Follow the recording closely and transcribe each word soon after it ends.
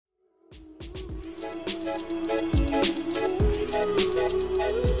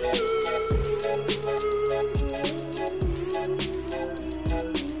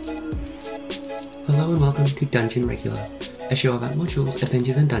Hello and welcome to Dungeon Regular, a show about modules,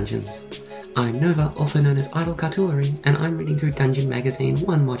 adventures and dungeons. I'm Nova, also known as Idle Cartulary, and I'm reading through Dungeon Magazine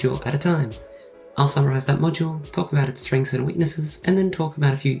one module at a time. I'll summarise that module, talk about its strengths and weaknesses, and then talk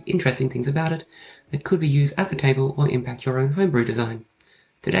about a few interesting things about it that could be used at the table or impact your own homebrew design.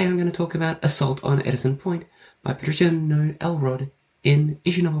 Today I'm going to talk about Assault on Eddistone Point by Patricia Neau Elrod in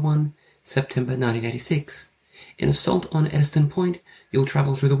issue number 1, September 1986. In Assault on Eddistone Point, you'll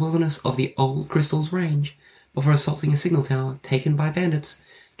travel through the wilderness of the Old Crystals Range before assaulting a signal tower taken by bandits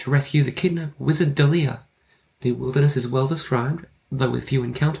to rescue the kidnapped wizard Dalia. The wilderness is well described, though with few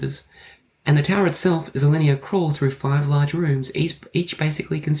encounters, and the tower itself is a linear crawl through 5 large rooms, each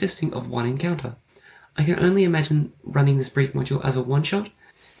basically consisting of one encounter. I can only imagine running this brief module as a one-shot,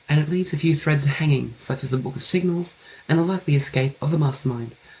 and it leaves a few threads hanging, such as the Book of Signals and the likely escape of the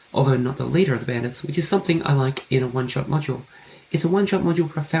mastermind, although not the leader of the bandits, which is something I like in a one-shot module. It's a one-shot module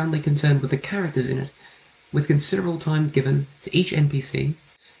profoundly concerned with the characters in it, with considerable time given to each NPC,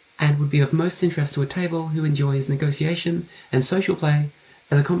 and would be of most interest to a table who enjoys negotiation and social play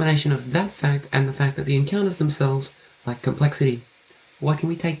as a combination of that fact and the fact that the encounters themselves lack complexity. What can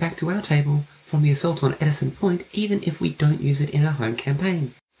we take back to our table from the Assault on Eddistone Point, even if we don't use it in our home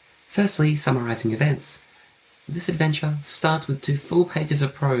campaign? Firstly, summarising events. This adventure starts with 2 full pages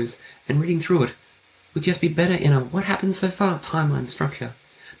of prose, and reading through it would just be better in a what happened so far timeline structure.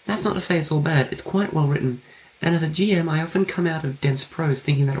 That's not to say it's all bad, it's quite well written, and as a GM I often come out of dense prose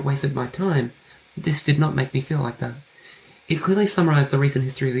thinking that it wasted my time. This did not make me feel like that. It clearly summarised the recent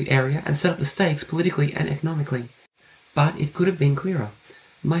history of the area and set up the stakes politically and economically. But it could have been clearer.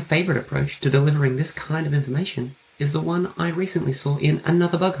 My favourite approach to delivering this kind of information is the one I recently saw in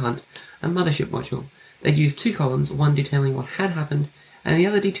Another Bug Hunt, a Mothership module. They used 2 columns, one detailing what had happened, and the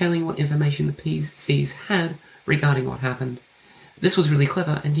other detailing what information the PCs had regarding what happened. This was really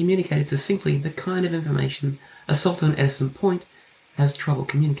clever and communicated succinctly the kind of information Assault on Eddistone Point has trouble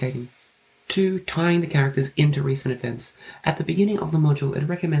communicating. 2. Tying the characters into recent events. At the beginning of the module it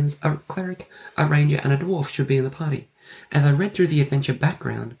recommends a cleric, a ranger and a dwarf should be in the party. As I read through the adventure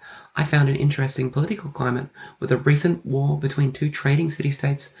background, I found an interesting political climate with a recent war between 2 trading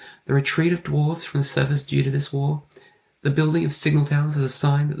city-states, the retreat of dwarves from the surface due to this war, the building of signal towers as a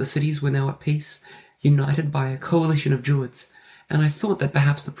sign that the cities were now at peace, united by a coalition of druids, and I thought that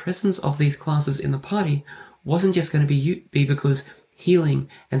perhaps the presence of these classes in the party wasn't just going to be because healing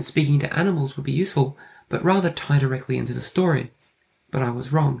and speaking to animals would be useful, but rather tie directly into the story. But I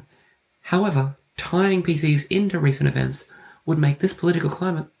was wrong. However, tying PCs into recent events would make this political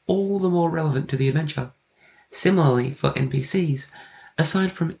climate all the more relevant to the adventure. Similarly, for NPCs,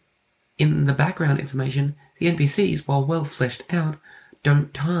 aside from in the background information, the NPCs, while well fleshed out,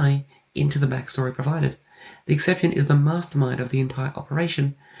 don't tie into the backstory provided. The exception is the mastermind of the entire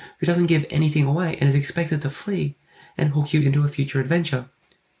operation, who doesn't give anything away and is expected to flee and hook you into a future adventure.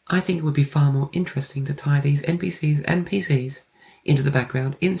 I think it would be far more interesting to tie these NPCs and PCs into the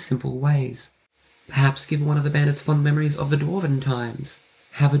background in simple ways. Perhaps give one of the bandits fond memories of the dwarven times.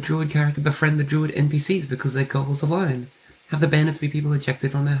 Have a druid character befriend the druid NPCs because their goals align. Have the bandits be people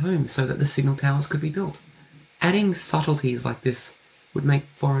ejected from their homes so that the signal towers could be built. Adding subtleties like this would make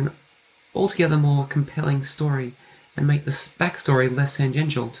for an altogether more compelling story and make the backstory less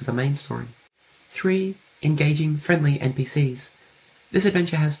tangential to the main story. 3. Engaging friendly NPCs. This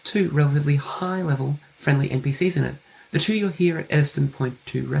adventure has 2 relatively high-level friendly NPCs in it, the 2 you're here at Eddistone Point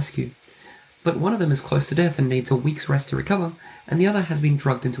to rescue. But one of them is close to death and needs a week's rest to recover, and the other has been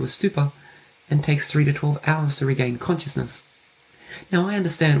drugged into a stupor and takes 3 to 12 hours to regain consciousness. Now I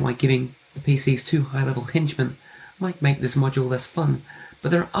understand why giving the PCs 2 high-level henchmen might make this module less fun,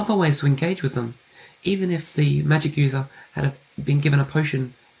 but there are other ways to engage with them. Even if the magic user had been given a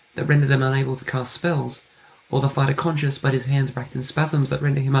potion that rendered them unable to cast spells, or the fighter conscious but his hands racked in spasms that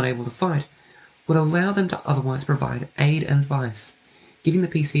render him unable to fight, would allow them to otherwise provide aid and advice, giving the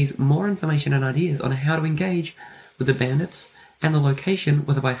PCs more information and ideas on how to engage with the bandits, and the location,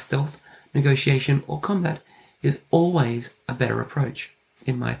 whether by stealth, negotiation, or combat, is always a better approach,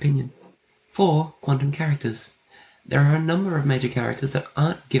 in my opinion. 4. Quantum characters. There are a number of major characters that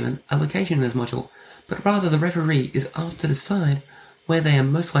aren't given a location in this module, but rather the referee is asked to decide where they are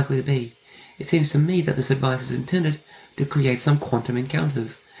most likely to be. It seems to me that this advice is intended to create some quantum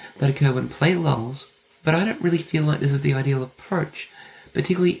encounters that occur when play lulls, but I don't really feel like this is the ideal approach,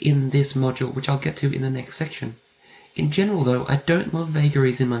 particularly in this module, which I'll get to in the next section. In general though, I don't love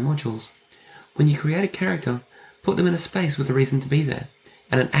vagaries in my modules. When you create a character, put them in a space with a reason to be there.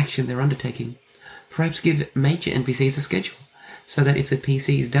 and an action they're undertaking. Perhaps give major NPCs a schedule, so that if the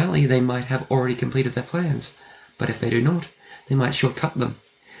PCs dally, they might have already completed their plans, but if they do not, they might shortcut them.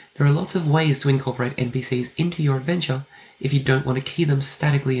 There are lots of ways to incorporate NPCs into your adventure if you don't want to key them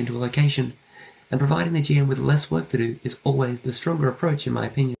statically into a location, and providing the GM with less work to do is always the stronger approach in my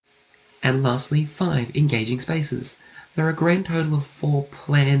opinion. And lastly, 5 engaging spaces. There are a grand total of 4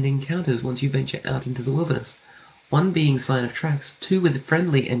 planned encounters once you venture out into the wilderness, one being Sign of Tracks, 2 with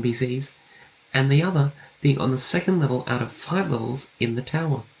friendly NPCs, and the other being on the 2nd level out of 5 levels in the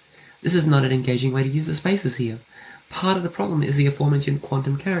tower. This is not an engaging way to use the spaces here. Part of the problem is the aforementioned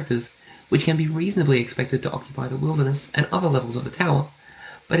quantum characters, which can be reasonably expected to occupy the wilderness and other levels of the tower,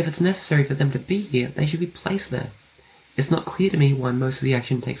 but if it's necessary for them to be here, they should be placed there. It's not clear to me why most of the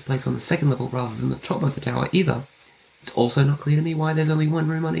action takes place on the 2nd level rather than the top of the tower either. It's also not clear to me why there's only 1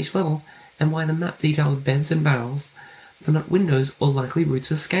 room on each level, and why the map details beds and barrels, but not windows or likely routes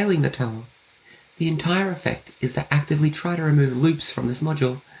for scaling the tower. The entire effect is to actively try to remove loops from this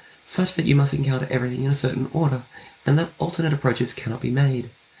module, such that you must encounter everything in a certain order, and that alternate approaches cannot be made.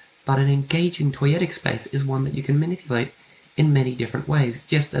 But an engaging toyetic space is one that you can manipulate in many different ways,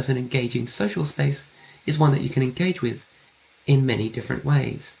 just as an engaging social space is one that you can engage with in many different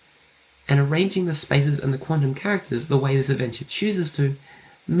ways. And arranging the spaces and the quantum characters the way this adventure chooses to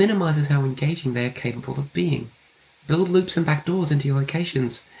minimizes how engaging they are capable of being. Build loops and backdoors into your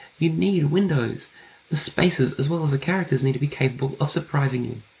locations. You need windows. The spaces as well as the characters need to be capable of surprising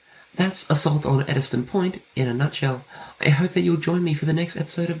you. That's Assault on Eddistone Point in a nutshell. I hope that you'll join me for the next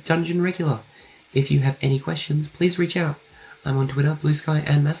episode of Dungeon Regular. If you have any questions, please reach out. I'm on Twitter, Blue Sky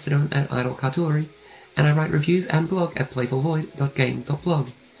and Mastodon at Idle Cartillery, and I write reviews and blog at playfulvoid.game.blog.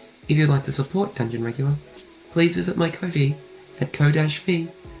 If you'd like to support Dungeon Regular, please visit my Ko-fi at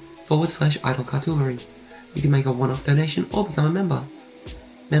ko-fi/Idle Cartillery. You can make a one-off donation or become a member.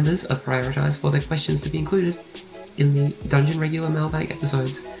 Members are prioritized for their questions to be included in the Dungeon Regular mailbag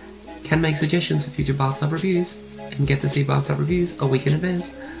episodes, can make suggestions for future bathtub reviews, and get to see bathtub reviews a week in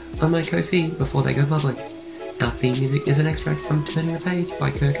advance on my Ko-fi before they go public. Our theme music is an extract from Turning the Page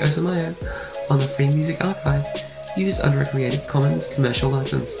by Kirk Osamayo on the Free Music Archive, used under a Creative Commons commercial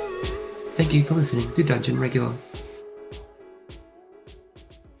license. Thank you for listening to Dungeon Regular.